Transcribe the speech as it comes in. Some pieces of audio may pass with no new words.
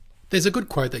There's a good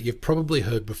quote that you've probably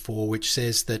heard before, which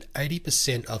says that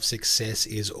 80% of success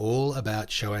is all about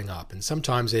showing up. And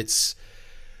sometimes it's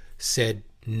said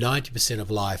 90% of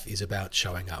life is about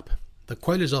showing up. The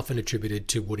quote is often attributed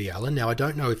to Woody Allen. Now, I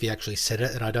don't know if he actually said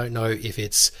it, and I don't know if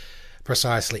it's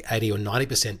precisely 80 or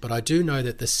 90%, but I do know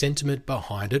that the sentiment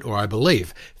behind it, or I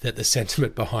believe that the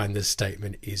sentiment behind this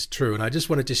statement is true. And I just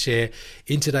wanted to share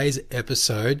in today's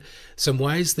episode some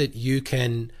ways that you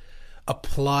can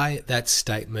apply that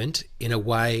statement in a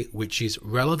way which is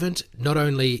relevant, not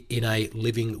only in a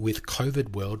living with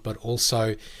COVID world, but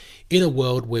also in a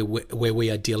world where we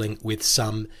are dealing with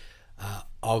some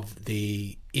of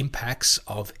the impacts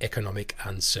of economic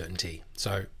uncertainty.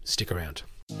 So stick around.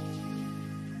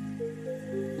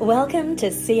 Welcome to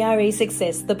CRE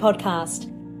Success, the podcast.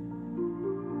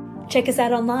 Check us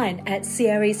out online at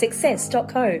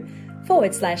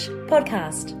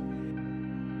cresuccess.co/podcast.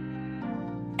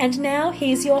 And now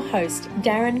here's your host,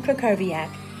 Darren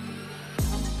Krakowiak.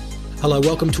 Hello,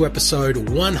 welcome to episode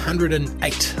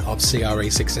 108 of CRE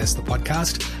Success, the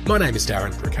podcast. My name is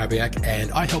Darren Krakowiak,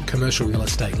 and I help commercial real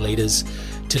estate leaders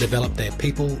to develop their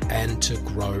people and to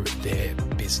grow their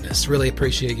business. Really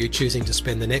appreciate you choosing to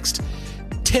spend the next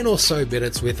 10 or so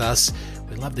minutes with us.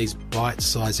 We love these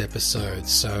bite-sized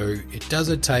episodes, so it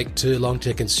doesn't take too long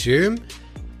to consume,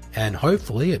 and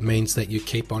hopefully it means that you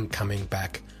keep on coming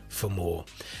back for more.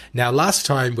 Now, last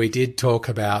time we did talk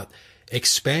about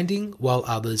expanding while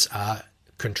others are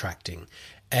contracting,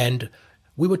 and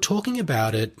we were talking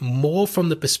about it more from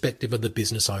the perspective of the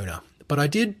business owner. But I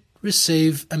did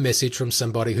receive a message from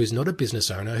somebody who's not a business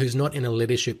owner, who's not in a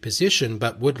leadership position,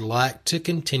 but would like to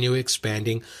continue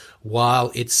expanding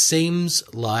while it seems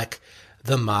like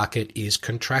the market is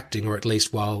contracting, or at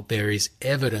least while there is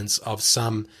evidence of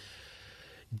some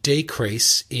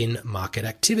decrease in market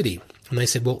activity. And they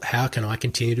said, well, how can I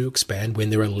continue to expand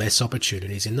when there are less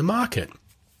opportunities in the market?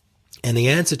 And the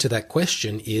answer to that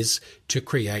question is to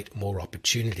create more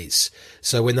opportunities.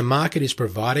 So when the market is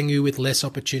providing you with less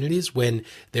opportunities, when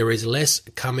there is less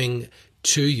coming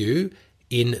to you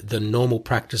in the normal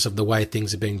practice of the way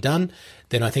things are being done,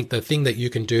 then I think the thing that you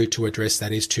can do to address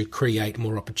that is to create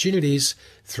more opportunities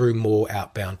through more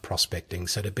outbound prospecting.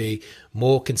 So to be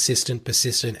more consistent,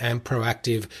 persistent, and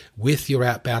proactive with your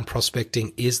outbound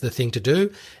prospecting is the thing to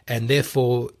do. And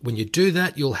therefore, when you do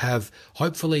that, you'll have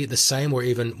hopefully the same or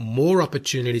even more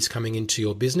opportunities coming into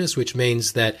your business, which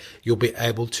means that you'll be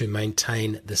able to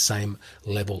maintain the same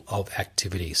level of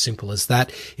activity. Simple as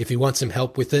that. If you want some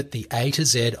help with it, the A to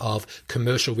Z of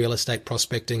commercial real estate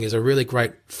prospecting is a really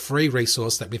great free resource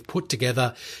that we've put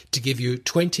together to give you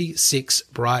 26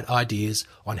 bright ideas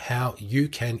on how you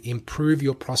can improve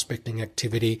your prospecting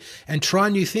activity and try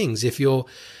new things. If you're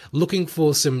looking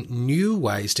for some new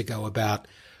ways to go about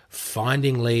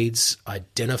finding leads,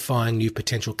 identifying new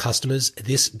potential customers,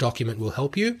 this document will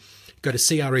help you. Go to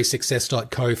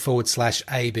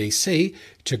cresuccess.co/ABC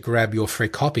to grab your free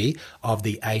copy of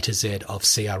the A to Z of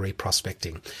CRE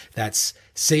prospecting. That's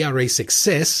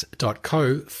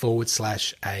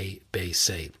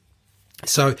cresuccess.co/ABC.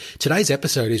 So today's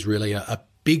episode is really a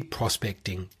big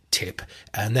prospecting tip,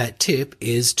 and that tip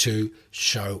is to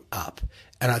show up.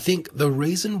 And I think the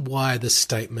reason why the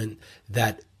statement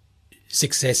that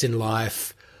success in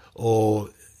life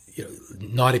or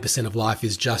 90% of life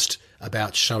is just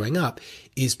about showing up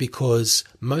is because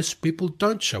most people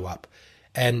don't show up,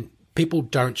 and people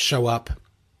don't show up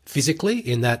physically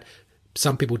in that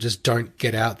some people just don't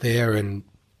get out there and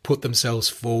put themselves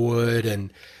forward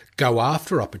and go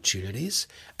after opportunities.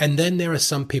 And then there are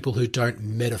some people who don't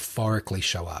metaphorically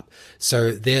show up.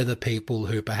 So they're the people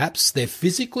who perhaps they're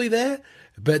physically there,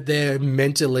 but they're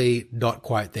mentally not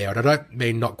quite there. And I don't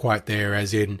mean not quite there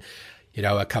as in,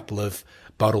 a couple of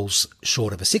bottles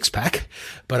short of a six-pack,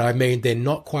 but I mean they're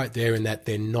not quite there in that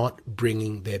they're not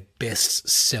bringing their best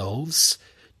selves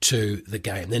to the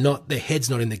game. Their head's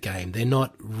not in the game. They're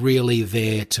not really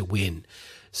there to win.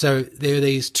 So there are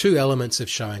these two elements of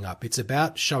showing up. It's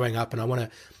about showing up, and I want to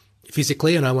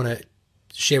physically, and I want to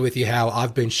share with you how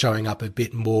I've been showing up a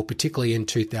bit more, particularly in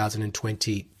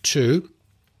 2022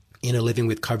 in a living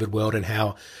with COVID world, and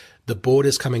how the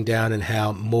borders coming down and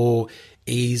how more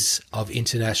ease of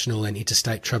international and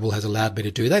interstate travel has allowed me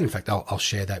to do that. In fact, I'll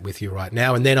share that with you right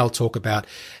now. And then I'll talk about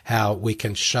how we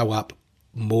can show up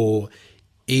more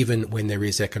even when there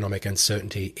is economic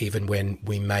uncertainty, even when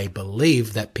we may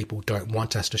believe that people don't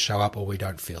want us to show up or we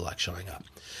don't feel like showing up.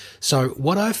 So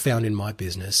what I've found in my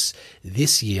business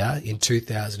this year in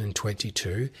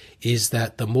 2022 is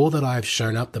that the more that I've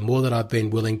shown up, the more that I've been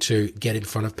willing to get in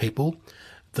front of people,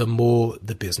 the more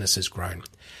the business has grown.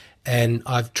 And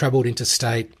I've traveled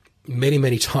interstate many,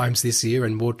 many times this year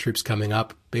and more trips coming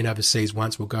up. Been overseas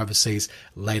once, we'll go overseas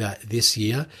later this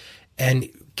year. And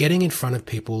getting in front of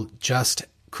people just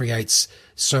creates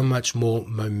so much more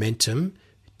momentum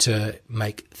to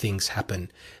make things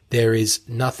happen. There is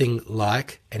nothing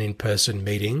like an in-person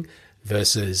meeting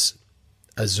versus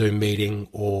a Zoom meeting,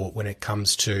 or when it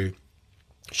comes to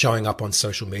showing up on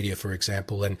social media, for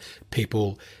example, and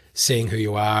people seeing who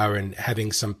you are and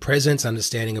having some presence,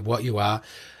 understanding of what you are.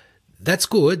 That's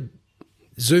good.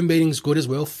 Zoom meetings good as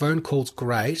well. Phone calls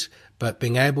great, but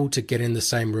being able to get in the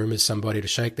same room as somebody, to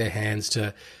shake their hands,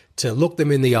 to look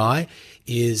them in the eye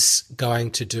is going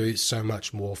to do so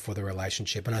much more for the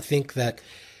relationship. And I think that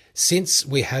since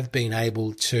we have been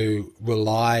able to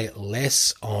rely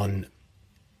less on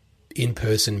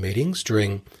in-person meetings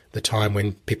during the time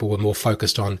when people were more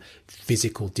focused on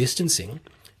physical distancing,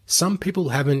 some people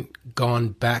haven't gone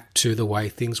back to the way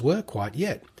things were quite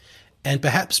yet. And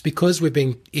perhaps because we've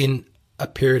been in a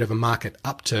period of a market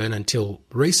upturn until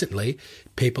recently,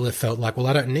 people have felt like, well,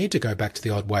 I don't need to go back to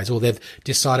the old ways, or they've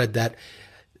decided that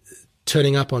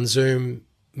turning up on Zoom,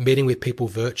 meeting with people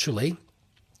virtually,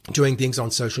 doing things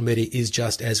on social media is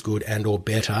just as good and or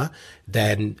better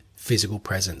than physical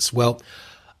presence. Well,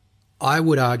 I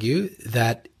would argue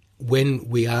that when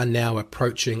we are now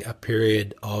approaching a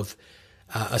period of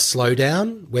a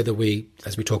slowdown, whether we,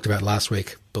 as we talked about last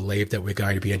week, believe that we're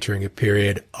going to be entering a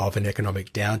period of an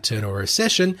economic downturn or a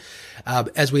recession,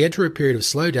 as we enter a period of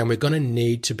slowdown, we're going to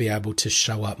need to be able to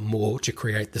show up more to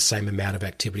create the same amount of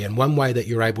activity. And one way that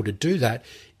you're able to do that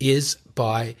is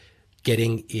by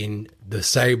getting in the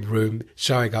same room,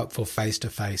 showing up for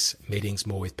face-to-face meetings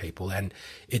more with people. And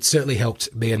it certainly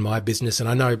helped me and my business. And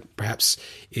I know perhaps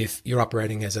if you're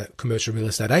operating as a commercial real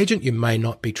estate agent, you may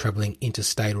not be traveling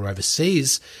interstate or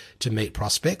overseas to meet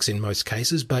prospects in most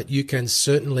cases, but you can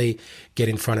certainly get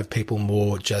in front of people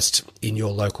more just in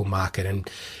your local market. And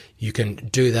you can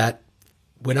do that.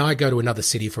 When I go to another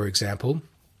city, for example,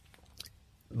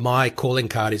 my calling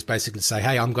card is basically to say,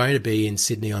 hey, I'm going to be in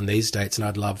Sydney on these dates and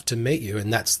I'd love to meet you.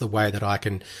 And that's the way that I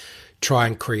can try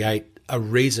and create a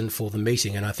reason for the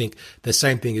meeting. And I think the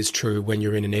same thing is true when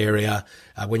you're in an area,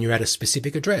 when you're at a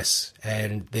specific address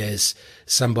and there's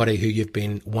somebody who you've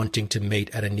been wanting to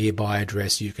meet at a nearby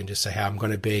address. You can just say, hey, I'm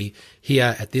going to be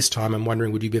here at this time. I'm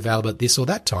wondering, would you be available at this or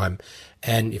that time?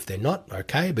 And if they're not,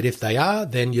 okay. But if they are,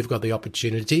 then you've got the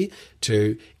opportunity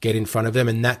to get in front of them.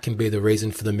 And that can be the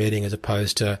reason for the meeting as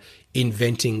opposed to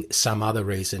inventing some other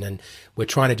reason. And we're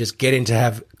trying to just get in to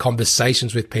have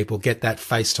conversations with people, get that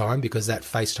face time, because that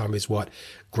face time is what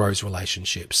grows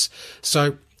relationships.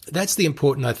 So that's the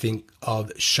important, I think,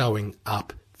 of showing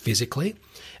up physically.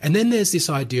 And then there's this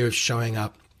idea of showing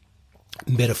up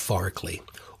metaphorically,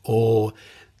 or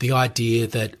the idea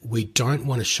that we don't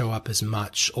want to show up as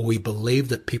much, or we believe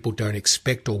that people don't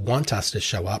expect or want us to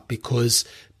show up because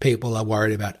people are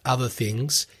worried about other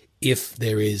things if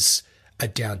there is a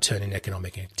downturn in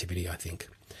economic activity, I think.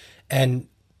 And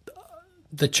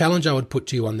the challenge I would put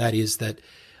to you on that is that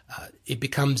it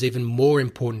becomes even more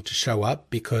important to show up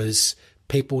because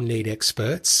people need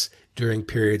experts during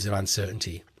periods of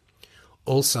uncertainty.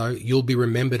 Also, you'll be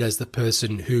remembered as the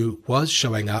person who was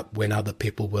showing up when other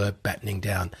people were battening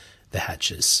down the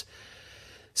hatches.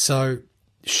 So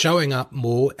showing up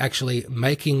more, actually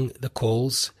making the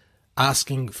calls,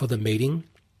 asking for the meeting,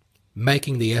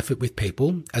 making the effort with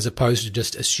people, as opposed to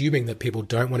just assuming that people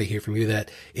don't want to hear from you, that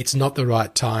it's not the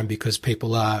right time because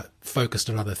people are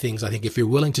focused on other things. I think if you're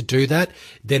willing to do that,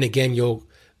 then again, you're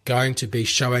going to be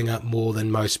showing up more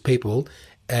than most people.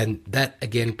 And that,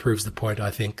 again, proves the point, I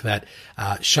think, that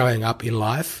showing up in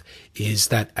life is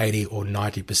that 80 or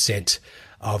 90%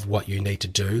 of what you need to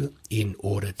do in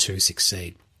order to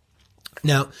succeed.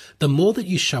 Now, the more that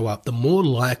you show up, the more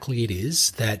likely it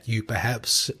is that you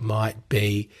perhaps might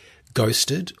be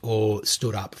ghosted or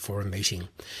stood up for a meeting.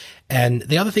 And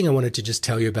the other thing I wanted to just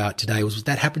tell you about today was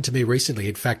that happened to me recently.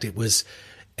 In fact, it was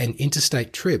an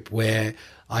interstate trip where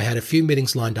I had a few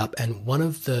meetings lined up and one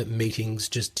of the meetings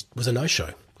just was a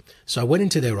no-show. So I went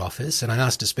into their office and I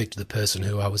asked to speak to the person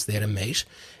who I was there to meet.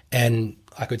 And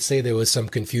I could see there was some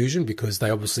confusion because they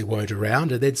obviously weren't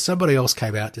around. And then somebody else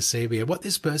came out to see me. And what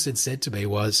this person said to me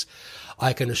was,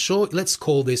 let's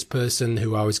call this person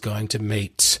who I was going to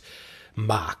meet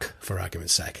Mark, for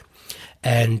argument's sake.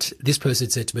 And this person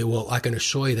said to me, well, I can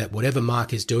assure you that whatever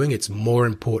Mark is doing, it's more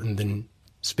important than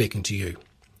speaking to you,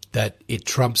 that it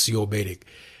trumps your meeting.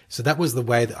 So that was the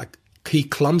way that he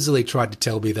clumsily tried to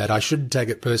tell me that I shouldn't take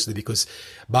it personally because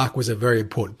Mark was a very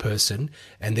important person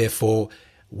and therefore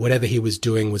whatever he was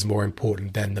doing was more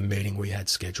important than the meeting we had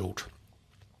scheduled.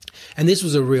 And this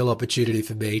was a real opportunity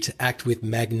for me to act with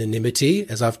magnanimity,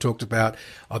 as I've talked about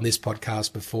on this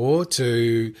podcast before,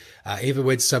 to even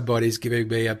when somebody's giving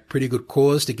me a pretty good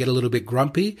cause to get a little bit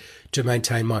grumpy, to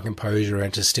maintain my composure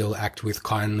and to still act with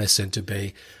kindness and to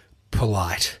be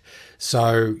polite.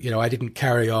 So, I didn't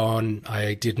carry on.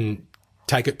 I didn't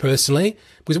take it personally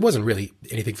because it wasn't really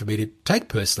anything for me to take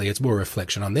personally. It's more a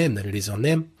reflection on them than it is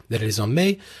on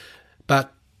me.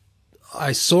 But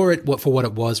I saw it for what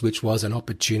it was, which was an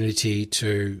opportunity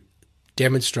to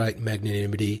demonstrate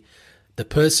magnanimity. The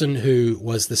person who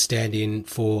was the stand-in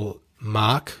for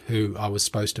Mark, who I was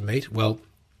supposed to meet, well,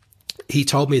 he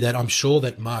told me that I'm sure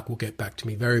that Mark will get back to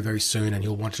me very, very soon and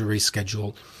he'll want to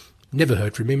reschedule. Never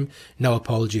heard from him. No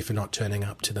apology for not turning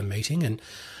up to the meeting. And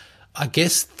I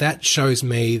guess that shows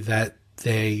me that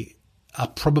they are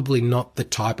probably not the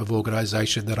type of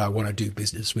organisation that I want to do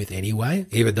business with anyway,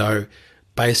 even though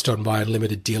based on my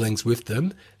limited dealings with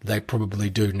them, they probably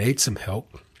do need some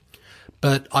help.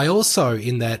 But I also,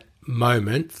 in that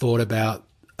moment, thought about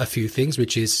a few things,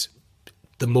 which is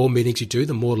the more meetings you do,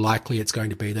 the more likely it's going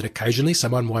to be that occasionally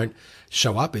someone won't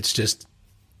show up. It's just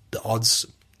the odds.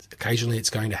 Occasionally it's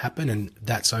going to happen, and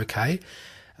that's okay.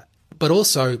 But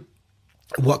also,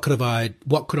 what could I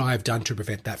have done to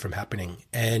prevent that from happening?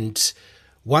 And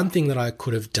one thing that I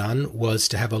could have done was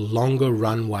to have a longer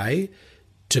runway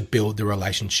to build the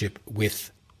relationship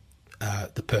with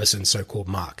the person, so-called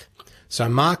Mark. So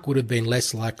Mark would have been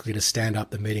less likely to stand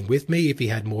up the meeting with me if he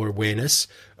had more awareness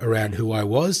around who I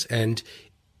was, and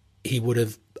he would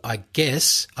have, I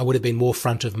guess, I would have been more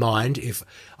front of mind if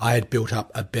I had built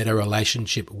up a better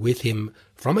relationship with him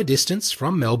from a distance,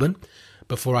 from Melbourne,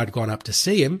 before I'd gone up to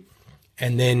see him.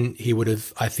 And then he would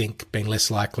have, I think, been less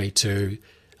likely to,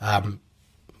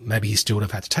 maybe he still would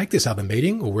have had to take this other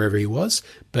meeting or wherever he was,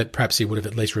 but perhaps he would have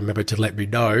at least remembered to let me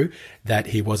know that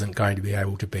he wasn't going to be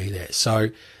able to be there. So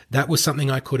that was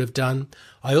something I could have done.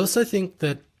 I also think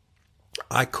that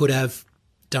I could have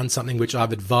done something which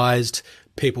I've advised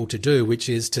people to do, which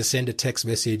is to send a text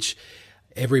message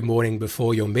every morning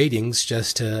before your meetings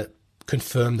just to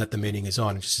confirm that the meeting is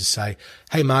on, just to say,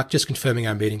 hey, Mark, just confirming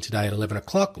our meeting today at 11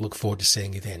 o'clock. Look forward to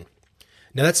seeing you then.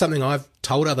 Now, that's something I've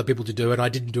told other people to do, and I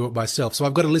didn't do it myself. So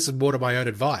I've got to listen more to my own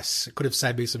advice. It could have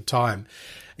saved me some time.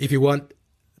 If you want,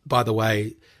 by the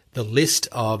way, the list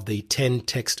of the 10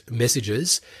 text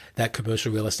messages that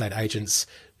commercial real estate agents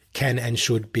can and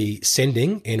should be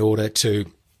sending in order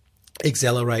to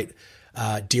accelerate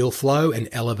deal flow and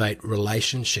elevate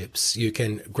relationships, you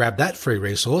can grab that free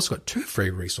resource. Got 2 free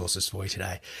resources for you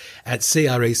today at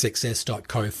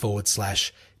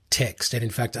cresuccess.co/text. And in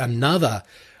fact, another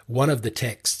one of the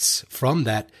texts from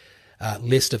that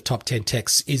list of top 10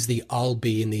 texts is the I'll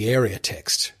be in the area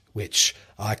text, which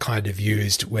I kind of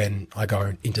used when I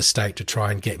go interstate to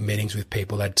try and get meetings with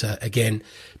people and to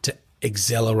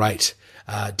accelerate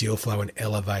deal flow and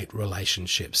elevate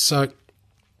relationships. So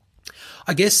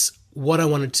I guess what I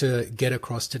wanted to get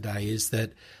across today is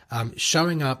that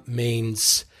showing up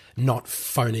means not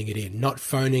phoning it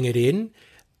in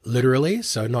literally.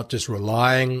 So not just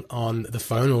relying on the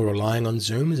phone or relying on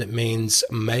Zooms. It means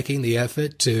making the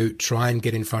effort to try and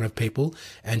get in front of people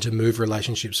and to move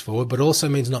relationships forward, but also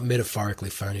means not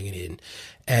metaphorically phoning it in.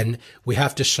 And we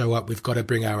have to show up. We've got to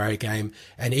bring our A game.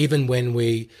 And even when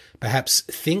we perhaps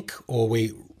think, or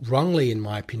we wrongly, in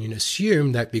my opinion,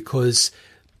 assume that because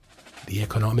the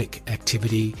economic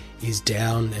activity is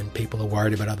down and people are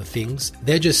worried about other things,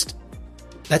 that's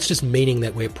just meaning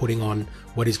that we're putting on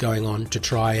what is going on to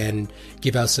try and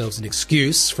give ourselves an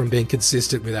excuse from being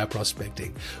consistent with our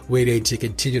prospecting. We need to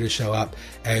continue to show up,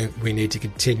 and we need to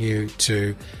continue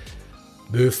to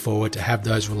move forward, to have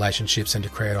those relationships and to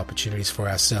create opportunities for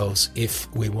ourselves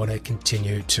if we want to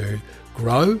continue to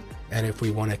grow and if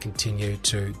we want to continue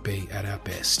to be at our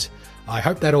best. I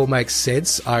hope that all makes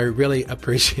sense. I really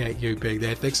appreciate you being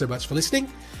there. Thanks so much for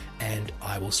listening, and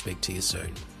I will speak to you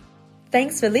soon.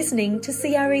 Thanks for listening to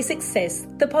CRE Success,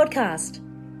 the podcast.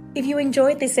 If you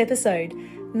enjoyed this episode,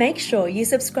 make sure you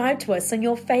subscribe to us on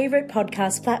your favourite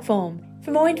podcast platform.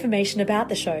 For more information about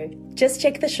the show, just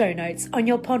check the show notes on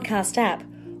your podcast app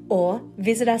or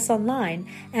visit us online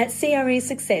at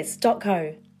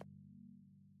cresuccess.co.